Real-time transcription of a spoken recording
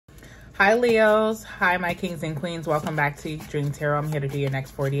Hi Leos, hi my kings and queens, welcome back to Dream Tarot. I'm here to do your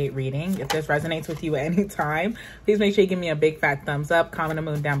next 48 reading. If this resonates with you at any time, please make sure you give me a big fat thumbs up, comment a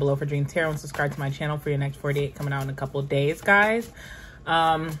moon down below for Dream Tarot, and subscribe to my channel for your next 48 coming out in a couple of days, guys.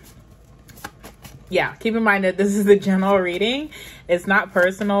 Yeah, keep in mind that this is a general reading. It's not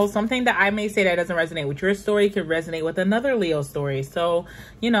personal. Something that I may say that doesn't resonate with your story could resonate with another Leo story. So,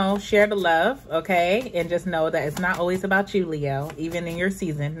 you know, share the love, okay? And just know that it's not always about you, Leo, even in your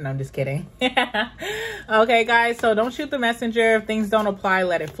season. No, I'm just kidding. Okay, guys, so don't shoot the messenger. If things don't apply,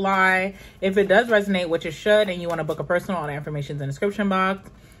 let it fly. If it does resonate, which it should, and you want to book a personal, all the information is in the description box.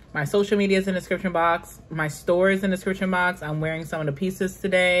 My social media is in the description box. My store is in the description box. I'm wearing some of the pieces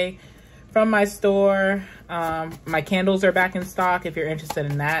today from my store. My candles are back in stock. If you're interested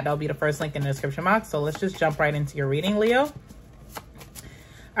in that, that'll be the first link in the description box. So let's just jump right into your reading, Leo. All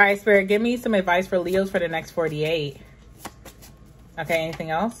right, Spirit, give me some advice for Leos for the next 48. Okay, anything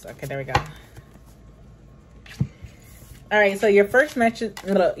else? Okay, there we go. All right, so your first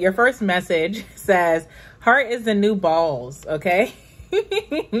message says, heart is the new balls, okay?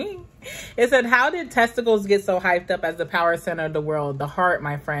 It said, how did testicles get so hyped up as the power center of the world? The heart,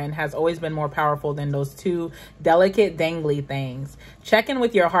 my friend, has always been more powerful than those two delicate, dangly things. Check in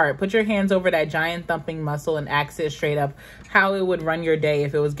with your heart. Put your hands over that giant thumping muscle and ask it straight up how it would run your day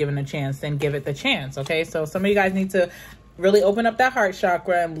if it was given a chance. Then give it the chance, okay? So some of you guys need to really open up that heart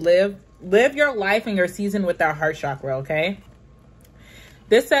chakra and live your life and your season with that heart chakra, okay?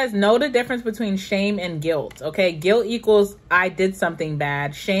 This says, know the difference between shame and guilt, okay? Guilt equals I did something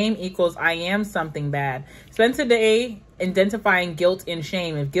bad. Shame equals I am something bad. Spend today identifying guilt and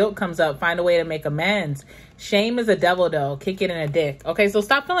shame. If guilt comes up, find a way to make amends. Shame is a devil, though. Kick it in a dick. Okay, so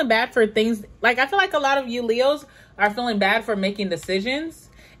stop feeling bad for things. Like, I feel like a lot of you Leos are feeling bad for making decisions,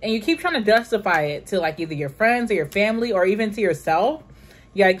 and you keep trying to justify it to, like, either your friends or your family or even to yourself.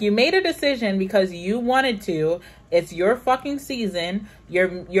 Like, you made a decision because you wanted to. It's your fucking season.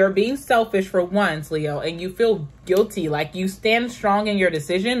 You're being selfish for once, Leo, and you feel guilty. Like, you stand strong in your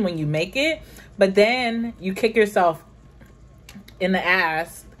decision when you make it, but then you kick yourself in the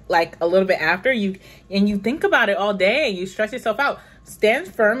ass, like, a little bit after you, and you think about it all day. You stress yourself out.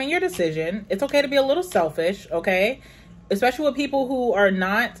 Stand firm in your decision. It's okay to be a little selfish, okay? Especially with people who are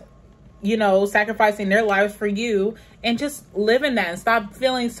not, you know, sacrificing their lives for you, and just live in that and stop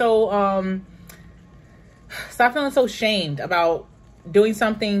feeling so shamed about doing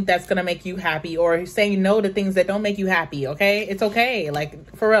something that's gonna make you happy or saying no to things that don't make you happy, okay? It's okay.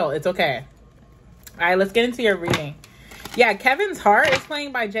 Like, for real, it's okay. All right, let's get into your reading. Yeah, Kevin's Heart is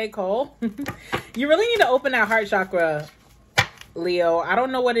playing by J. Cole. You really need to open that heart chakra, Leo. I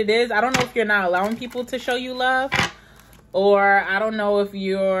don't know what it is. I don't know if you're not allowing people to show you love, or I don't know if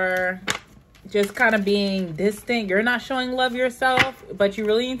you're just kind of being distant. You're not showing love yourself, but you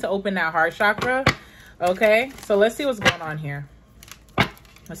really need to open that heart chakra. Okay, so let's see what's going on here.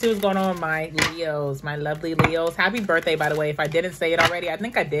 Let's see what's going on with my Leos, my lovely Leos. Happy birthday, by the way. If I didn't say it already, I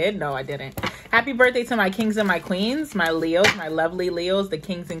think I did. No, I didn't. Happy birthday to my kings and my queens, my Leos, my lovely Leos, the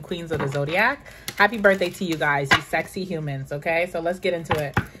kings and queens of the Zodiac. Happy birthday to you guys, you sexy humans, okay? So let's get into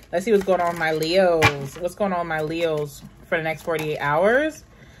it. Let's see what's going on with my Leos. What's going on with my Leos for the next 48 hours?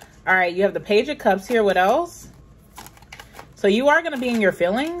 All right, you have the Page of Cups here. What else? So you are going to be in your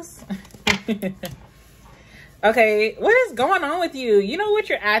feelings. Okay, what is going on with you? You know what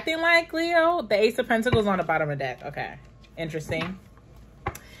you're acting like, Leo? The Ace of Pentacles on the bottom of the deck. Okay, interesting.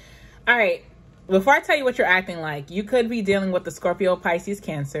 All right, before I tell you what you're acting like, you could be dealing with the Scorpio, Pisces,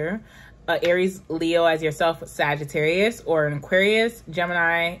 Cancer, Aries, Leo as yourself, Sagittarius, or an Aquarius,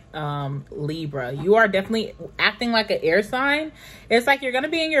 Gemini, Libra. You are definitely acting like an air sign. It's like you're going to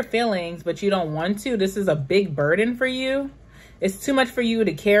be in your feelings, but you don't want to. This is a big burden for you. It's too much for you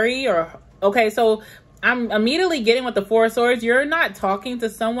to carry. Or okay, so I'm immediately getting with the Four of Swords. You're not talking to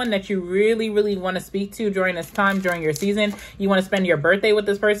someone that you really, really want to speak to during this time, during your season. You want to spend your birthday with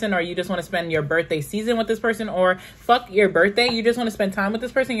this person, or you just want to spend your birthday season with this person, or fuck your birthday. You just want to spend time with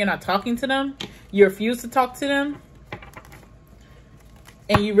this person. You're not talking to them. You refuse to talk to them.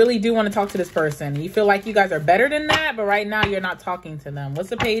 And you really do want to talk to this person. You feel like you guys are better than that, but right now you're not talking to them. What's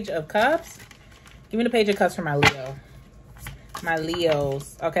the Page of Cups? Give me the Page of Cups for my Leo. My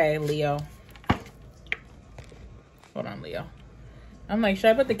Leos. Okay, Leo. Hold on, Leo. I'm like,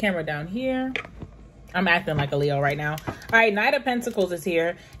 should I put the camera down here? I'm acting like a Leo right now. All right, Knight of Pentacles is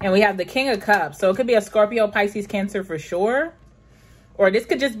here. And we have the King of Cups. So it could be a Scorpio, Pisces, Cancer for sure. Or this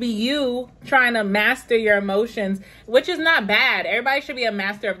could just be you trying to master your emotions, which is not bad. Everybody should be a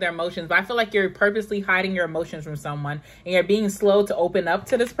master of their emotions. But I feel like you're purposely hiding your emotions from someone. And you're being slow to open up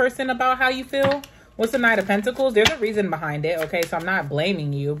to this person about how you feel. What's the Knight of Pentacles? There's a reason behind it, okay? So I'm not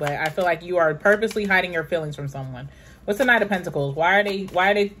blaming you, but I feel like you are purposely hiding your feelings from someone. What's the Knight of Pentacles? Why are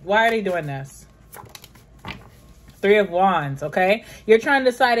they doing this? Three of Wands, okay? You're trying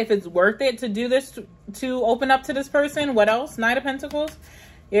to decide if it's worth it to do this, to open up to this person. What else? Knight of Pentacles.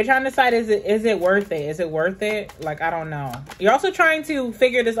 You're trying to decide, is it worth it? Is it worth it? Like, I don't know. You're also trying to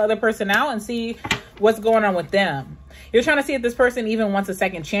figure this other person out and see what's going on with them. You're trying to see if this person even wants a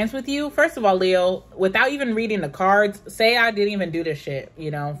second chance with you. First of all, Leo, without even reading the cards, say I didn't even do this shit,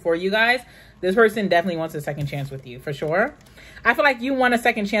 you know, for you guys. This person definitely wants a second chance with you, for sure. I feel like you want a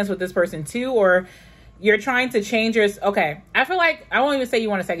second chance with this person too, or you're trying to change your... Okay, I feel like... I won't even say you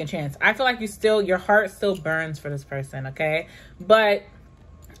want a second chance. I feel like your heart still burns for this person, okay? But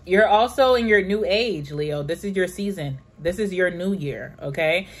you're also in your new age, Leo. This is your season. This is your new year,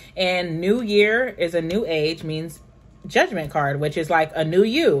 okay? And new year is a new age, means Judgment card, which is like a new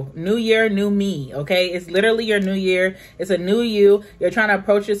you, new year, new me, okay? It's literally your new year. It's a new you. You're trying to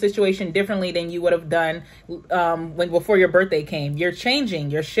approach the situation differently than you would have done before your birthday came. You're changing,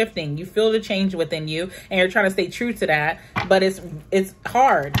 you're shifting, you feel the change within you, and you're trying to stay true to that. But it's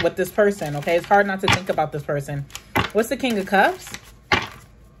hard with this person, okay? It's hard not to think about this person. What's the King of Cups?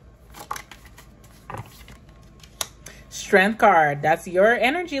 Strength card. That's your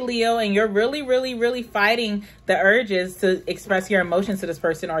energy, Leo, and you're really, really, really fighting the urges to express your emotions to this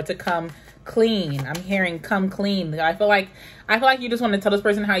person or to come clean. I'm hearing come clean. I feel like you just want to tell this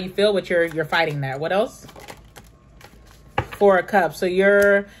person how you feel, but you're fighting that. What else? Four of Cups. So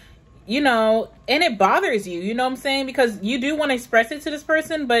you're, you know, and it bothers you, you know what I'm saying? Because you do want to express it to this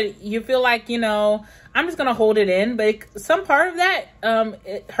person, but you feel like, you know, I'm just going to hold it in. But some part of that,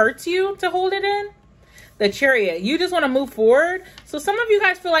 it hurts you to hold it in. The Chariot, you just want to move forward. So some of you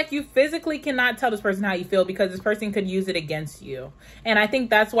guys feel like you physically cannot tell this person how you feel because this person could use it against you. And I think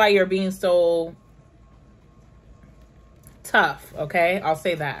that's why you're being so tough, okay? I'll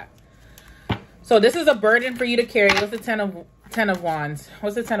say that. So this is a burden for you to carry. What's the Ten of Wands?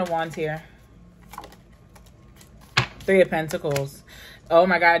 What's the Ten of Wands here? Three of Pentacles. Oh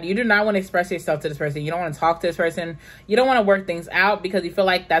my God, you do not want to express yourself to this person. You don't want to talk to this person. You don't want to work things out because you feel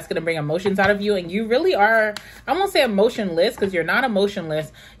like that's going to bring emotions out of you. And you really are, I won't say emotionless because you're not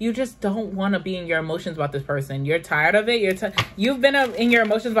emotionless. You just don't want to be in your emotions about this person. You're tired of it. You've been in your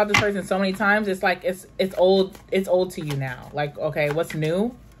emotions about this person so many times. It's like, it's old to you now. Like, okay, what's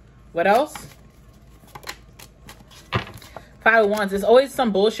new? What else? Five of Wands. There's always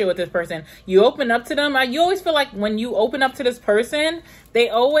some bullshit with this person. You open up to them. You always feel like when you open up to this person, there's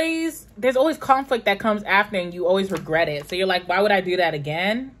always conflict that comes after and you always regret it. So you're like, why would I do that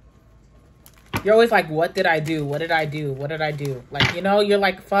again? You're always like, what did I do? What did I do? What did I do? Like, you know, you're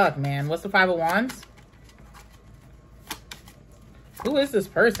like, fuck, man. What's the Five of Wands? Who is this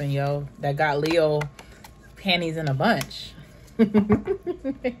person, yo, that got Leo panties in a bunch?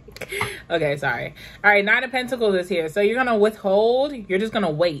 Okay, sorry. All right, Nine of Pentacles is here. So you're going to withhold. You're just going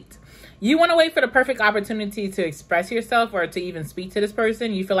to wait. You want to wait for the perfect opportunity to express yourself or to even speak to this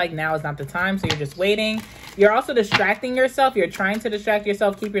person. You feel like now is not the time, so you're just waiting. You're also distracting yourself. You're trying to distract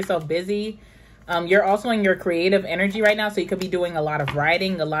yourself, keep yourself busy. You're also in your creative energy right now, so you could be doing a lot of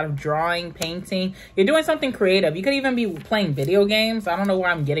writing, a lot of drawing, painting. You're doing something creative. You could even be playing video games. I don't know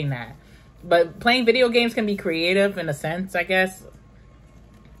where I'm getting that. But playing video games can be creative in a sense, I guess.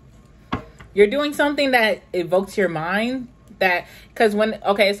 You're doing something that evokes your mind. Because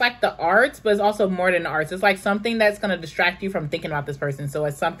it's like the arts, but it's also more than arts. It's like something that's going to distract you from thinking about this person. So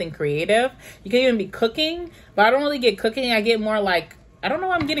it's something creative. You can even be cooking, but I don't really get cooking. I get more like, I don't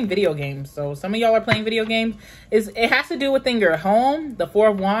know, I'm getting video games. So some of y'all are playing video games. It has to do within your home, the Four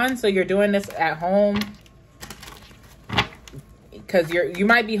of Wands. So you're doing this at home. Because you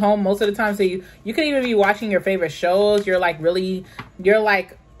might be home most of the time. So you could even be watching your favorite shows. You're like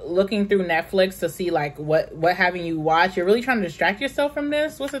looking through Netflix to see like what having you watch. You're really trying to distract yourself from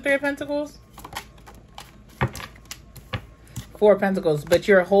this. What's the Three of Pentacles? Four of Pentacles. But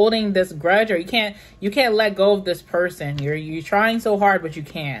you're holding this grudge, or you can't let go of this person. You're trying so hard, but you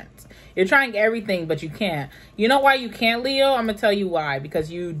can't. You're trying everything, but you can't. You know why you can't, Leo? I'm gonna tell you why.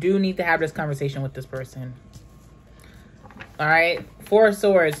 Because you do need to have this conversation with this person. All right, Four of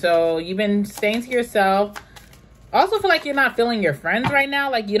Swords. So you've been staying to yourself. I also feel like you're not feeling your friends right now.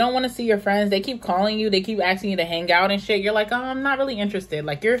 Like, you don't want to see your friends. They keep calling you. They keep asking you to hang out and shit. You're like, oh, I'm not really interested.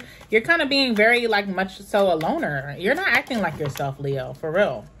 Like, you're kind of being very, like, much so a loner. You're not acting like yourself, Leo, for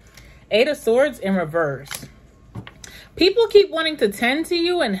real. Eight of Swords in reverse. People keep wanting to tend to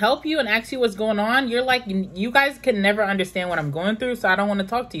you and help you and ask you what's going on. You're like, you guys can never understand what I'm going through, so I don't want to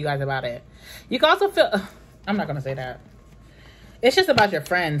talk to you guys about it. You can also feel... I'm not going to say that. It's just about your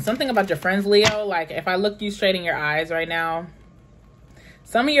friends. Something about your friends, Leo. Like, if I look you straight in your eyes right now,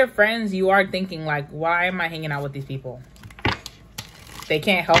 some of your friends, you are thinking, like, why am I hanging out with these people? They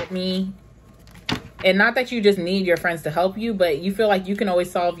can't help me. And not that you just need your friends to help you, but you feel like you can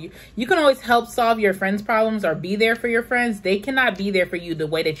always you can always help solve your friends' problems or be there for your friends. They cannot be there for you the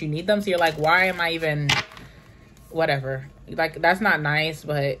way that you need them. So you're like, why am I even, whatever. Like, that's not nice,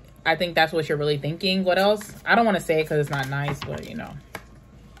 but I think that's what you're really thinking. What else? I don't want to say it because it's not nice, but you know.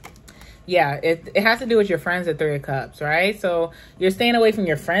 Yeah, it has to do with your friends at 3 of Cups, right? So you're staying away from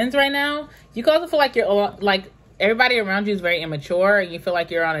your friends right now. You can also feel like you're like, everybody around you is very immature and you feel like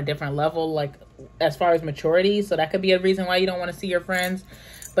you're on a different level, like as far as maturity. So that could be a reason why you don't want to see your friends,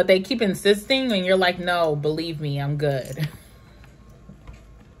 but they keep insisting and you're like, no, believe me, I'm good.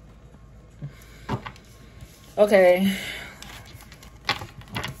 Okay.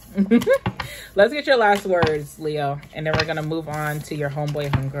 Let's get your last words, Leo, and then we're gonna move on to your homeboy,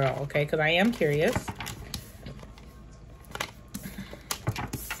 homegirl, okay? Because I am curious.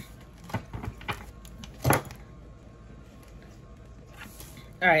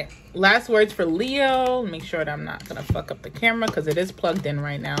 All right, last words for Leo. Make sure that I'm not gonna fuck up the camera because it is plugged in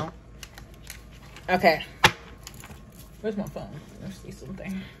right now. Okay, where's my phone? Let's see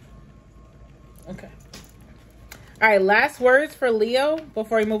something. Okay. All right, last words for Leo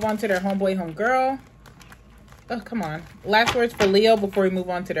before we move on to their homeboy, homegirl. Oh, come on. Last words for Leo before we move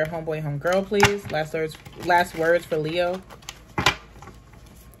on to their homeboy, homegirl, please. Last words for Leo.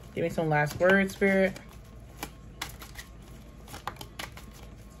 Give me some last words, Spirit.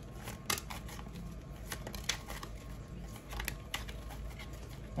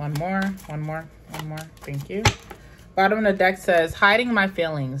 One more. Thank you. Bottom of the deck says, hiding my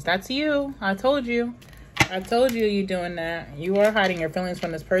feelings. That's you. I told you you're doing that. You are hiding your feelings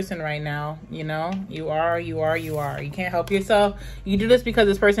from this person right now. You know, you are. You can't help yourself. You do this because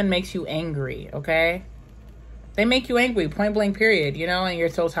this person makes you angry, okay? They make you angry, point blank, period, you know, and you're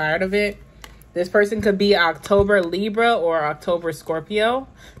so tired of it. This person could be October Libra or October Scorpio.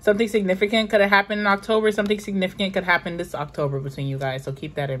 Something significant could have happened in October. Something significant could happen this October between you guys. So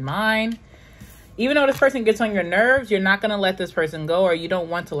keep that in mind. Even though this person gets on your nerves, you're not going to let this person go, or you don't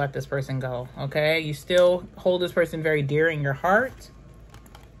want to let this person go, okay? You still hold this person very dear in your heart.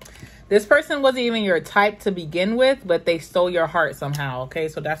 This person wasn't even your type to begin with, but they stole your heart somehow, okay?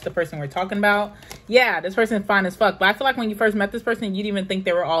 So that's the person we're talking about. Yeah, this person's fine as fuck, but I feel like when you first met this person, you didn't even think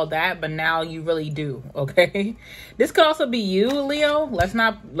they were all that, but now you really do, okay? This could also be you, Leo.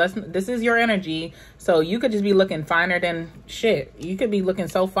 This is your energy, so you could just be looking finer than shit. You could be looking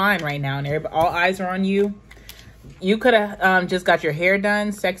so fine right now, and all eyes are on you. You could have just got your hair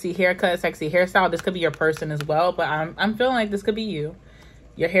done, sexy haircut, sexy hairstyle. This could be your person as well, but I'm feeling like this could be you.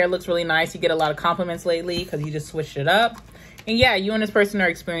 Your hair looks really nice. You get a lot of compliments lately because you just switched it up. And yeah, you and this person are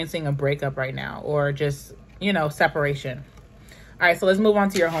experiencing a breakup right now, or just, you know, separation. All right, so let's move on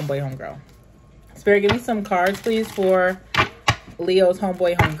to your homeboy, homegirl. Spirit, give me some cards, please, for Leo's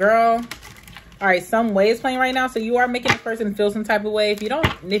homeboy, homegirl. All right, some way is playing right now. So you are making this person feel some type of way. If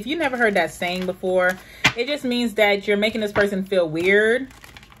you never heard that saying before, it just means that you're making this person feel weird.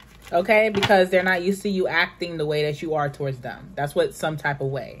 Okay, because they're not used to you acting the way that you are towards them. That's what some type of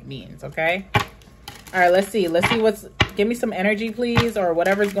way means, okay? All right, let's see give me some energy, please, or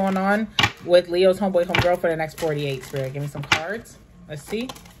whatever's going on with Leo's homeboy, homegirl for the next 48, Spirit. Give me some cards. Let's see.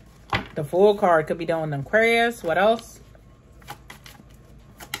 The Fool card could be done with Aquarius. What else?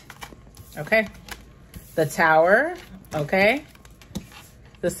 Okay. The Tower. Okay.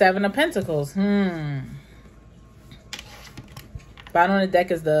 The Seven of Pentacles. Bottom of the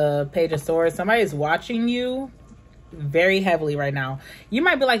deck is the Page of Swords. Somebody is watching you very heavily right now. You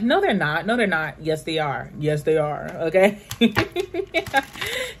might be like, no, they're not. No, they're not. Yes, they are. Yes, they are. Okay.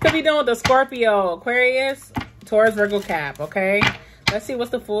 Could be doing with the Scorpio, Aquarius, Taurus, Virgo, Cap. Okay. Let's see.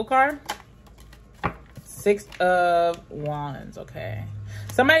 What's the Fool card? 6 of Wands. Okay.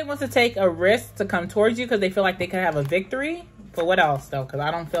 Somebody wants to take a risk to come towards you because they feel like they could have a victory. But what else, though? Because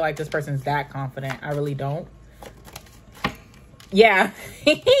I don't feel like this person's that confident. I really don't. Yeah.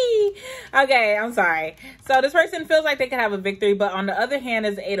 Okay, I'm sorry. So this person feels like they could have a victory, but on the other hand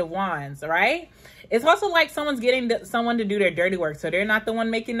is the 8 of Wands, right? It's also like someone's getting someone to do their dirty work. So they're not the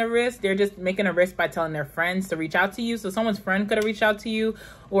one making the risk. They're just making a risk by telling their friends to reach out to you. So someone's friend could have reached out to you,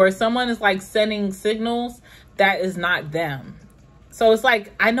 or someone is like sending signals that is not them. So it's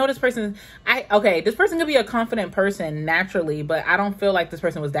like, I know this person, this person could be a confident person naturally, but I don't feel like this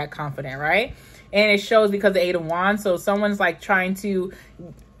person was that confident, right? And it shows because the 8 of Wands. So someone's like trying to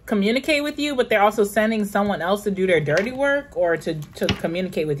communicate with you, but they're also sending someone else to do their dirty work, or to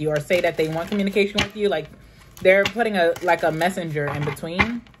communicate with you, or say that they want communication with you. Like, They're putting like a messenger in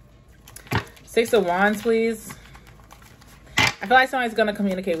between. 6 of Wands, please. I feel like somebody's going to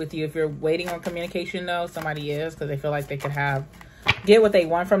communicate with you. If you're waiting on communication, though, somebody is, because they feel like they could get what they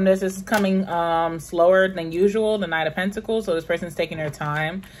want from this. This is coming slower than usual, the Knight of Pentacles. So this person's taking their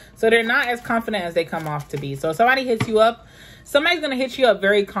time. So they're not as confident as they come off to be. So if somebody hits you up, somebody's going to hit you up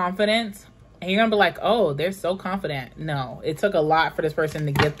very confident. And you're going to be like, oh, they're so confident. No, it took a lot for this person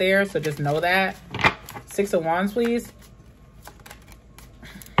to get there. So just know that. 6 of Wands, please.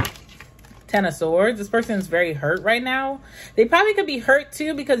 10 of Swords. This person is very hurt right now. They probably could be hurt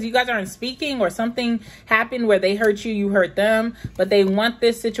too because you guys aren't speaking, or something happened where they hurt you, you hurt them. But they want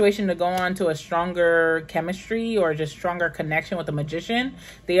this situation to go on to a stronger chemistry or just stronger connection with the Magician.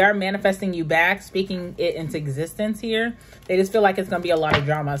 They are manifesting you back, speaking it into existence here. They just feel like it's going to be a lot of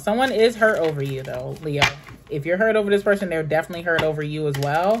drama. Someone is hurt over you though, Leo. If you're hurt over this person, they're definitely hurt over you as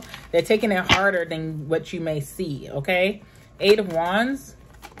well. They're taking it harder than what you may see, okay? 8 of Wands.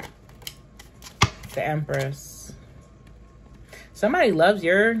 The Empress. Somebody loves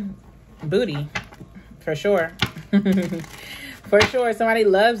your booty. For sure. For sure. Somebody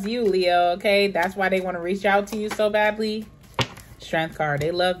loves you, Leo, okay? That's why they want to reach out to you so badly. Strength card.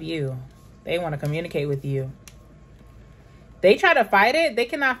 They love you. They want to communicate with you. They try to fight it. They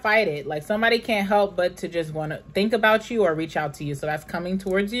cannot fight it. Like, somebody can't help but to just want to think about you or reach out to you. So that's coming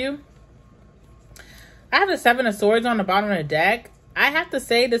towards you. I have the 7 of Swords on the bottom of the deck. I have to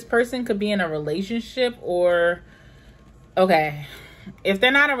say this person could be in a relationship, or, okay, if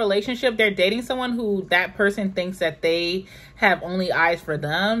they're not in a relationship, they're dating someone who that person thinks that they have only eyes for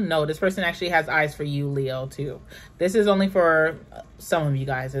them. No, this person actually has eyes for you, Leo, too. This is only for some of you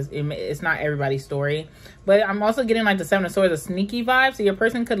guys. It's not everybody's story. But I'm also getting like the 7 of Swords, a sneaky vibe. So your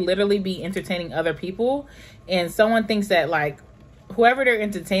person could literally be entertaining other people, and someone thinks that, like, whoever they're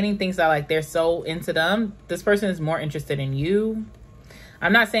entertaining thinks that, like, they're so into them. This person is more interested in you.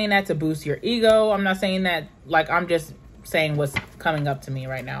 I'm not saying that to boost your ego. I'm not saying that, like, I'm just saying what's coming up to me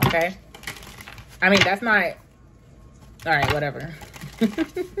right now, okay? I mean, that's not... All right, whatever.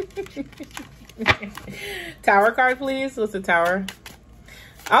 Tower card, please. What's the Tower?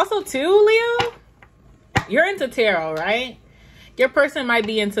 Also, too, Leo, you're into tarot, right? Your person might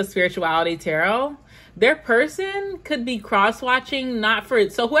be into spirituality tarot. Their person could be cross-watching, not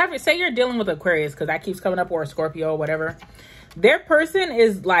for... So whoever... Say you're dealing with Aquarius, because that keeps coming up, or a Scorpio, or whatever. Their person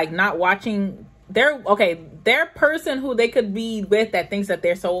is, like, not watching... Their person who they could be with that thinks that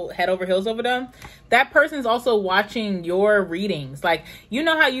they're so head over heels over them, that person's also watching your readings. Like, you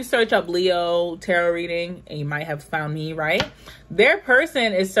know how you search up Leo tarot reading, and you might have found me, right? Their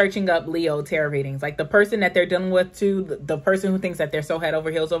person is searching up Leo tarot readings. Like, the person that they're dealing with too, the person who thinks that they're so head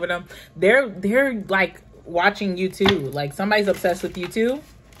over heels over them, they're like watching you too. Like, somebody's obsessed with you too.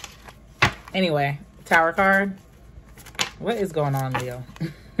 Anyway, Tower card. What is going on, Leo?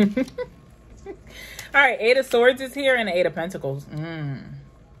 All right, 8 of Swords is here and 8 of Pentacles.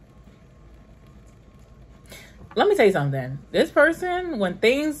 Let me tell you something. This person, when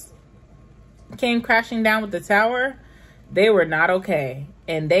things came crashing down with the Tower, they were not okay.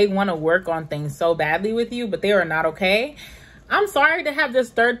 And they want to work on things so badly with you, but they are not okay. I'm sorry to have this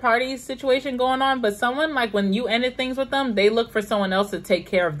third-party situation going on, but someone, like, when you ended things with them, they look for someone else to take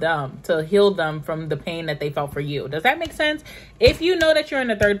care of them, to heal them from the pain that they felt for you. Does that make sense? If you know that you're in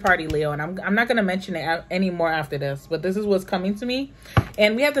a third party, Leo, and I'm not going to mention it anymore after this, but this is what's coming to me.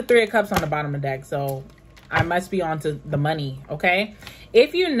 And we have the 3 of Cups on the bottom of the deck, so I must be on to the money, okay?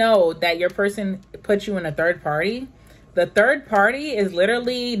 If you know that your person put you in a third party, the third party is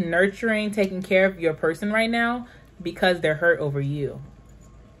literally nurturing, taking care of your person right now, because they're hurt over you.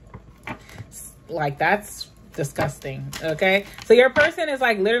 Like, that's disgusting, okay? So your person is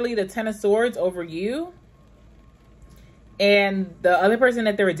like literally the 10 of Swords over you, and the other person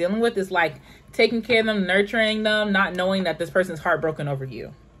that they were dealing with is like taking care of them, nurturing them, not knowing that this person's heartbroken over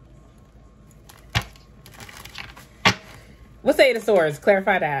you. What's the 8 of Swords?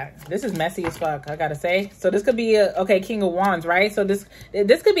 Clarify that. This is messy as fuck, I gotta say. So this could be a, King of Wands, right? So this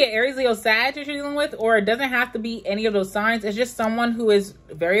could be an Aries, Leo, Sag that you're dealing with, or it doesn't have to be any of those signs. It's just someone who is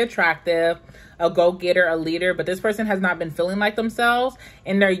very attractive, a go-getter, a leader, but this person has not been feeling like themselves,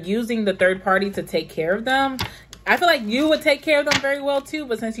 and they're using the third party to take care of them. I feel like you would take care of them very well too,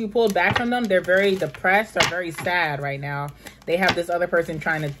 but since you pulled back from them, they're very depressed or very sad right now. They have this other person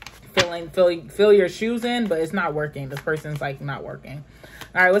trying to fill your shoes in, but it's not working. This person's like not working.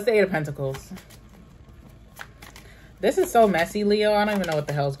 All right, what's the 8 of Pentacles? This is so messy, Leo. I don't even know what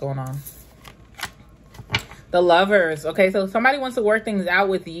the hell's going on. The Lovers. Okay, so somebody wants to work things out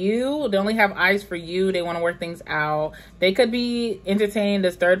with you. They only have eyes for you. They want to work things out. They could be entertaining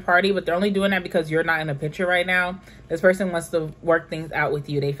this third party, but they're only doing that because you're not in the picture right now. This person wants to work things out with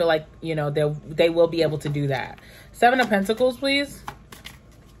you. They feel like, you know, they will be able to do that. 7 of Pentacles, please.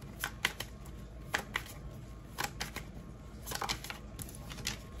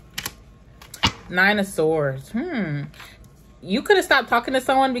 Nine of Swords. You could have stopped talking to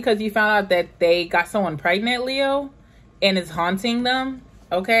someone because you found out that they got someone pregnant, Leo, and it's haunting them.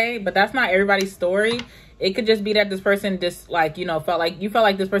 Okay, but that's not everybody's story. It could just be that this person just, like, you know, felt like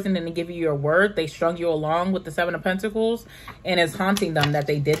this person didn't give you your word. They strung you along with the 7 of Pentacles, and it's haunting them that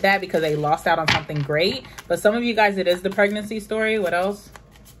they did that because they lost out on something great. But some of you guys, it is the pregnancy story. What else?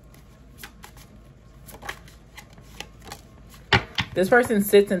 This person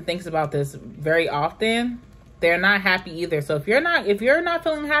sits and thinks about this very often. They're not happy either. So if you're not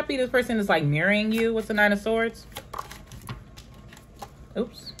feeling happy, this person is like mirroring you. What's the 9 of Swords?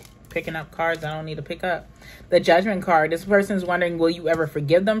 Oops. Picking up cards I don't need to pick up. The Judgment card. This person is wondering, will you ever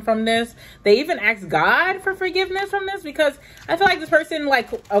forgive them from this? They even ask God for forgiveness from this because I feel like this person,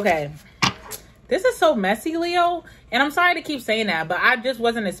 like, okay, this is so messy, Leo. And I'm sorry to keep saying that, but I just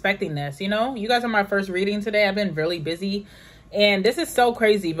wasn't expecting this, you know? You guys are my first reading today. I've been really busy. And this is so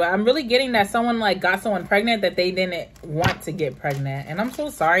crazy, but I'm really getting that someone like got someone pregnant that they didn't want to get pregnant. And I'm so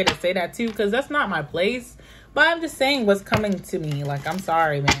sorry to say that too, because that's not my place. But I'm just saying what's coming to me. Like, I'm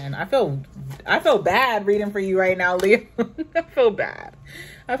sorry, man. I feel bad reading for you right now, Leo. I feel bad.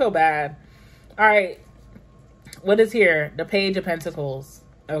 I feel bad. All right. What is here? The Page of Pentacles.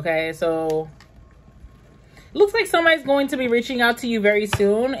 Okay, so looks like somebody's going to be reaching out to you very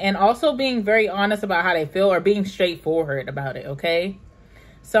soon and also being very honest about how they feel or being straightforward about it, okay?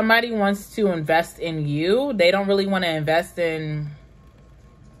 Somebody wants to invest in you. They don't really want to invest in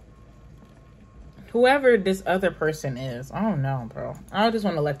whoever this other person is. I don't know, bro. I just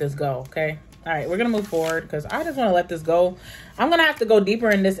want to let this go, okay? All right, we're going to move forward because I just want to let this go. I'm going to have to go deeper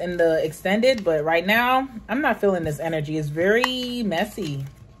in this in the extended, but right now, I'm not feeling this energy. It's very messy.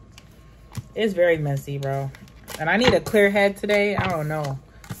 It's very messy, bro. And I need a clear head today. I don't know. All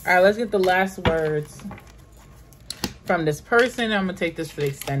right, let's get the last words from this person. I'm going to take this for the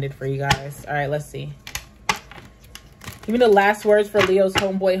extended for you guys. All right, let's see. Give me the last words for Leo's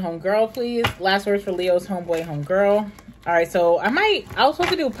homeboy, homegirl, please. Last words for Leo's homeboy, homegirl. All right, so I was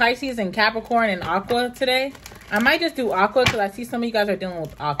supposed to do Pisces and Capricorn and Aqua today. I might just do Aqua because I see some of you guys are dealing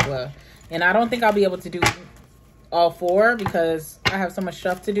with Aqua. And I don't think I'll be able to do all 4 because I have so much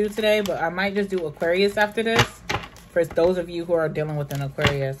stuff to do today, but I might just do Aquarius after this for those of you who are dealing with an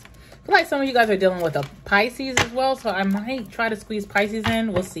Aquarius. I feel like some of you guys are dealing with a Pisces as well, so I might try to squeeze Pisces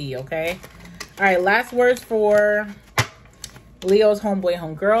in. We'll see, okay? All right, last words for Leo's homeboy,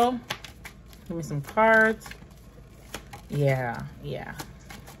 homegirl. Give me some cards. Yeah.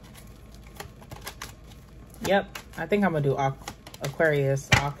 Yep, I think I'm gonna do Aquarius,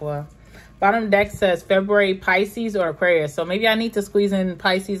 Aqua. Bottom deck says February, Pisces or Aquarius. So maybe I need to squeeze in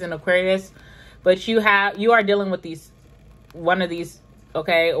Pisces and Aquarius. But you are dealing with one of these,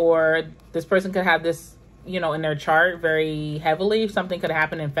 okay? Or this person could have this, you know, in their chart very heavily. Something could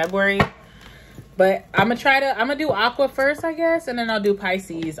happen in February. But I'm gonna do Aqua first, I guess, and then I'll do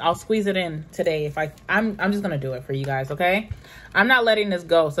Pisces. I'll squeeze it in today I'm just gonna do it for you guys, okay? I'm not letting this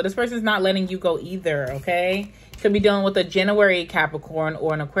go. So this person's not letting you go either, okay? Could be dealing with a January Capricorn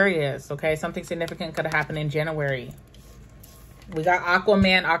or an Aquarius, okay? Something significant could have happened in January. We got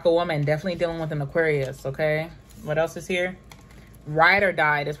Aquaman, Aquawoman, definitely dealing with an Aquarius, okay? What else is here? Ride or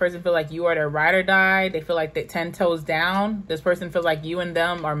die. This person feel like you are their ride or die. They feel like they're 10 toes down. This person feels like you and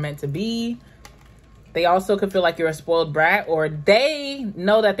them are meant to be. They also could feel like you're a spoiled brat, or they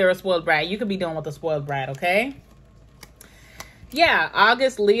know that they're a spoiled brat. You could be dealing with a spoiled brat, okay? Yeah,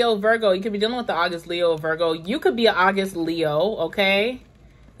 August, Leo, Virgo. You could be dealing with the August, Leo, Virgo. You could be an August, Leo, okay?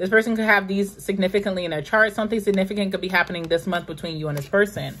 This person could have these significantly in their chart. Something significant could be happening this month between you and this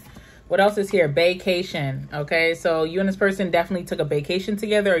person. What else is here? Vacation, okay? So you and this person definitely took a vacation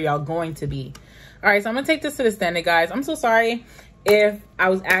together, or y'all going to be. All right, so I'm going to take this to the standard, guys. I'm so sorry if I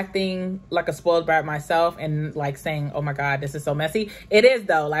was acting like a spoiled brat myself and like saying, oh my God, this is so messy. It is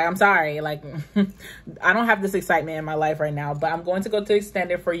though. Like, I'm sorry. Like, I don't have this excitement in my life right now, but I'm going to go to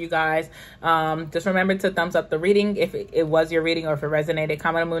extended for you guys. Just remember to thumbs up the reading if it was your reading or if it resonated.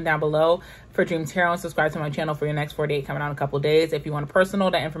 Comment a moon down below for Dream Tarot and subscribe to my channel for your next 48 coming out in a couple of days. If you want a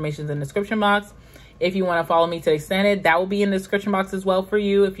personal, that information is in the description box. If you want to follow me to extended, that will be in the description box as well for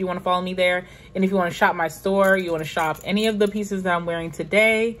you if you want to follow me there. And if you want to shop my store, you want to shop any of the pieces that I'm wearing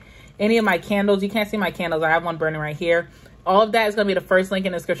today, any of my candles. You can't see my candles. I have one burning right here. All of that is going to be the first link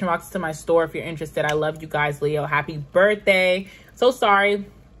in the description box to my store if you're interested. I love you guys, Leo. Happy birthday. So sorry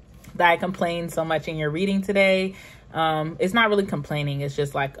that I complained so much in your reading today. It's not really complaining. It's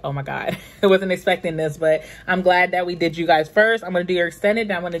just like, oh my God, I wasn't expecting this, but I'm glad that we did you guys first. I'm going to do your extended.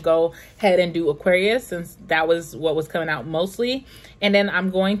 Then I'm going to go ahead and do Aquarius, since that was what was coming out mostly. And then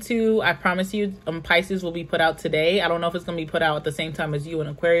I'm going to, I promise you, Pisces will be put out today. I don't know if it's going to be put out at the same time as you and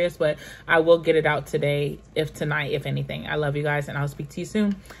Aquarius, but I will get it out today, if tonight, if anything. I love you guys, and I'll speak to you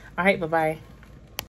soon. All right, bye-bye.